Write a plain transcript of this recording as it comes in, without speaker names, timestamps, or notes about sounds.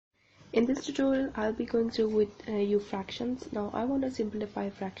In this tutorial, I'll be going through with you fractions. Now, I want to simplify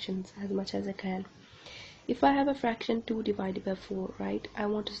fractions as much as I can. If I have a fraction 2 divided by 4, right, I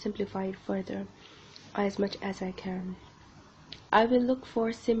want to simplify it further as much as I can. I will look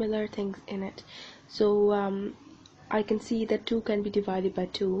for similar things in it. So, I can see that 2 can be divided by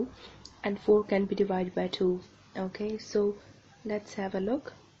 2 and 4 can be divided by 2. Okay, so let's have a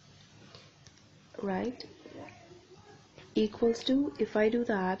look. Right, equals to, if I do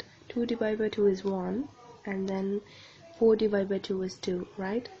that, 2 divided by 2 is 1, and then 4 divided by 2 is 2,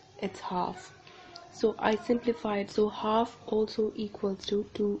 right? It's half. So I simplified, so half also equals to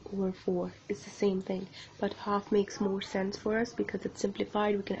 2 over 4. It's the same thing, but half makes more sense for us because it's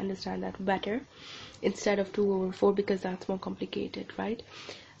simplified. We can understand that better instead of 2 over 4 because that's more complicated, right?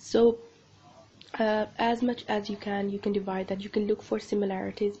 So as much as you can divide that. You can look for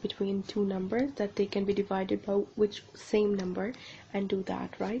similarities between two numbers, that they can be divided by which same number, and do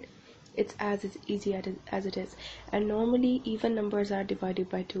that, right? It's as easy as it is. And normally even numbers are divided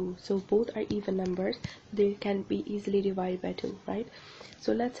by 2, so both are even numbers, they can be easily divided by 2, right?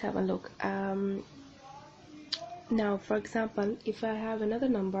 So let's have a look. Now, for example, if I have another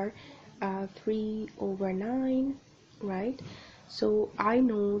number, 3 over 9, right? So I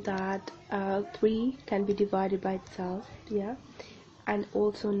know that 3 can be divided by itself, yeah, and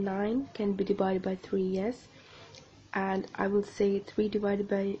also 9 can be divided by 3, yes, and I will say 3 divided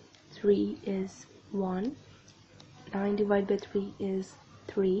by 3 is 1, 9 divided by 3 is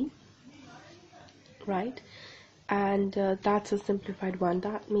 3, right? And that's a simplified one.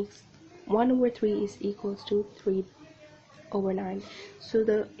 That makes 1 over 3 is equals to 3 over 9. So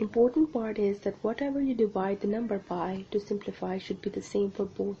the important part is that whatever you divide the number by to simplify should be the same for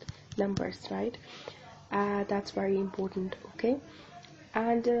both numbers, right? That's very important. Okay,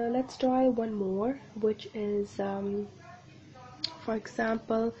 and let's try one more, which is for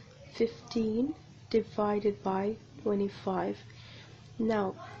example 15 divided by 25.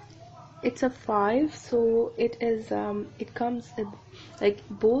 Now it's a 5, so it is it comes like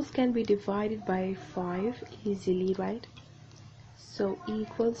both can be divided by 5 easily, right? So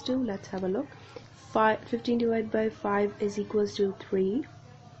equals to, let's have a look, 15 divided by 5 is equals to 3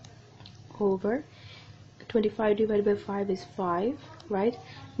 over 25 divided by 5 is 5, right?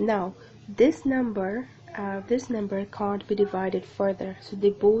 Now this number can't be divided further, so they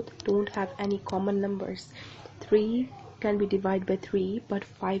both don't have any common numbers. 3 can be divided by 3, but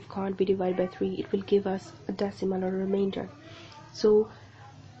 5 can't be divided by 3. It will give us a decimal or a remainder. So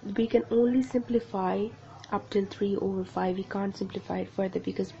we can only simplify up till 3 over 5. We can't simplify it further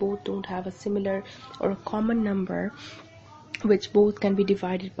because both don't have a similar or a common number which both can be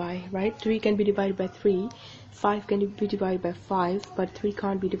divided by, right? 3 can be divided by 3, 5 can be divided by 5, but 3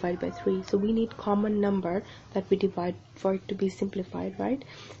 can't be divided by 3. So we need common number that we divide for it to be simplified, right?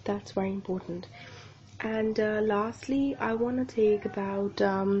 That's very important. And lastly, I want to take about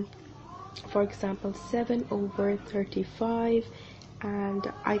for example 7 over 35,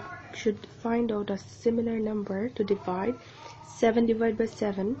 and I should find out a similar number to divide. 7 divided by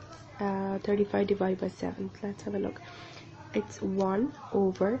 7, 35 divided by 7. Let's have a look. It's 1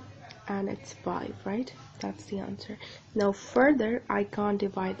 over and it's 5, right? That's the answer. Now further, I can't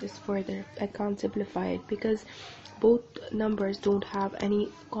divide this further. I can't simplify it because both numbers don't have any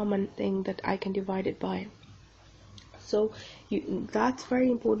common thing that I can divide it by. So that's very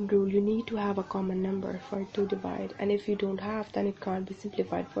important rule. You need to have a common number for it to divide, and if you don't have, then it can't be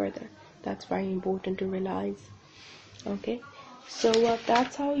simplified further. That's very important to realize. Okay, so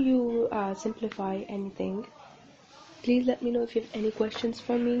that's how you simplify anything. Please let me know if you have any questions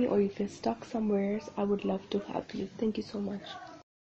for me, or if you're stuck somewhere. I would love to help you. Thank you so much.